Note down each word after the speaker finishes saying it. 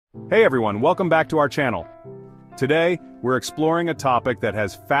Hey everyone, welcome back to our channel. Today, we're exploring a topic that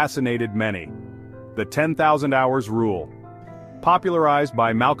has fascinated many. The 10,000 Hours Rule. Popularized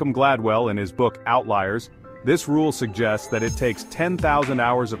by Malcolm Gladwell in his book Outliers, this rule suggests that it takes 10,000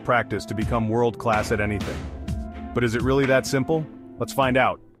 hours of practice to become world-class at anything. But is it really that simple? Let's find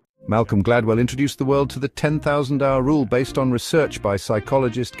out. Malcolm Gladwell introduced the world to the 10,000-hour rule based on research by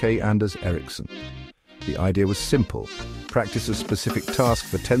psychologist K. Anders Ericsson. The idea was simple. Practice a specific task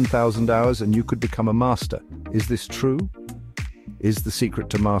for 10,000 hours and you could become a master. Is this true? Is the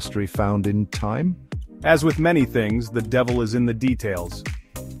secret to mastery found in time? As with many things, the devil is in the details.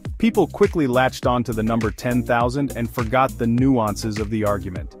 People quickly latched onto the number 10,000 and forgot the nuances of the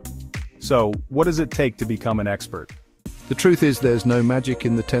argument. So, what does it take to become an expert? The truth is there's no magic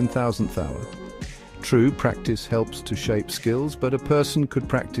in the 10,000th hour. True, practice helps to shape skills, but a person could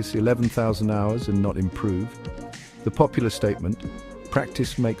practice 11,000 hours and not improve. The popular statement,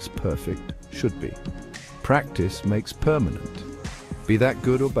 practice makes perfect, should be. Practice makes permanent. Be that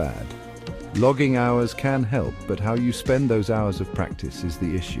good or bad. Logging hours can help, but how you spend those hours of practice is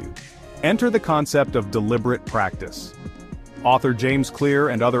the issue. Enter the concept of deliberate practice. Author James Clear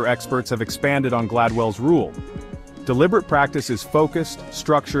and other experts have expanded on Gladwell's rule. Deliberate practice is focused,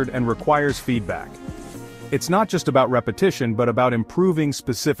 structured, and requires feedback. It's not just about repetition, but about improving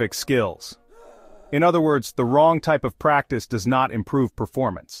specific skills. In other words, the wrong type of practice does not improve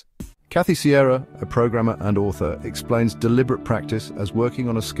performance. Kathy Sierra, a programmer and author, explains deliberate practice as working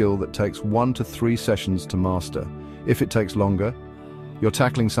on a skill that takes 1 to 3 sessions to master. If it takes longer, you're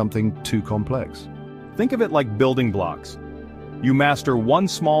tackling something too complex. Think of it like building blocks. You master one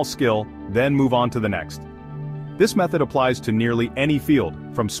small skill, then move on to the next. This method applies to nearly any field,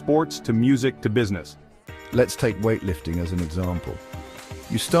 from sports to music to business. Let's take weightlifting as an example.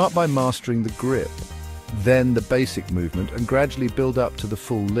 You start by mastering the grip, then the basic movement, and gradually build up to the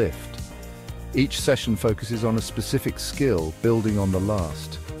full lift. Each session focuses on a specific skill, building on the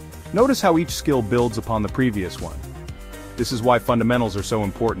last. Notice how each skill builds upon the previous one. This is why fundamentals are so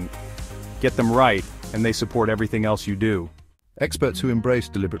important. Get them right, and they support everything else you do. Experts who embrace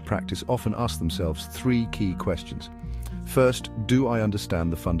deliberate practice often ask themselves 3 key questions. First, do I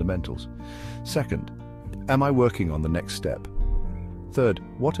understand the fundamentals? Second, am I working on the next step? Third,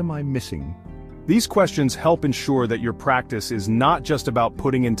 what am I missing? These questions help ensure that your practice is not just about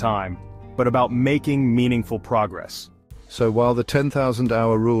putting in time, but about making meaningful progress. So while the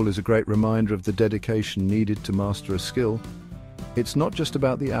 10,000-hour rule is a great reminder of the dedication needed to master a skill, it's not just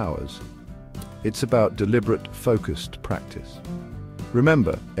about the hours. It's about deliberate, focused practice.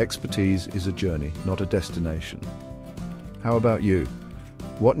 Remember, expertise is a journey, not a destination. How about you?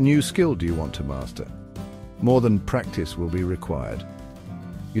 What new skill do you want to master? More than practice will be required.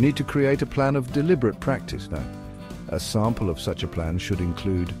 You need to create a plan of deliberate practice now. A sample of such a plan should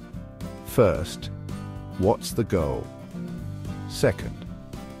include: first, what's the goal? Second,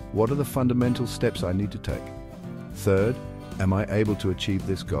 what are the fundamental steps I need to take? Third, am I able to achieve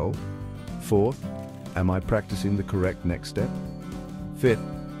this goal? Fourth, am I practicing the correct next step? Fifth,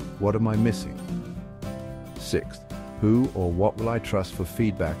 what am I missing? Sixth, who or what will I trust for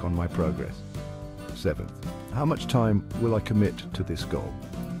feedback on my progress? Seventh, how much time will I commit to this goal?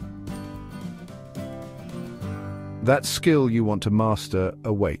 That skill you want to master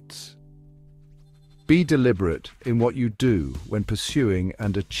awaits. Be deliberate in what you do when pursuing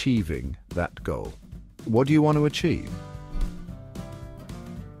and achieving that goal. What do you want to achieve?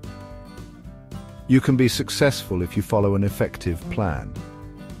 You can be successful if you follow an effective plan.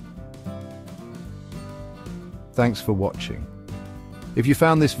 Thanks for watching. If you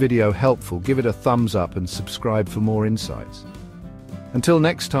found this video helpful, give it a thumbs up and subscribe for more insights. Until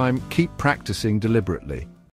next time, keep practicing deliberately.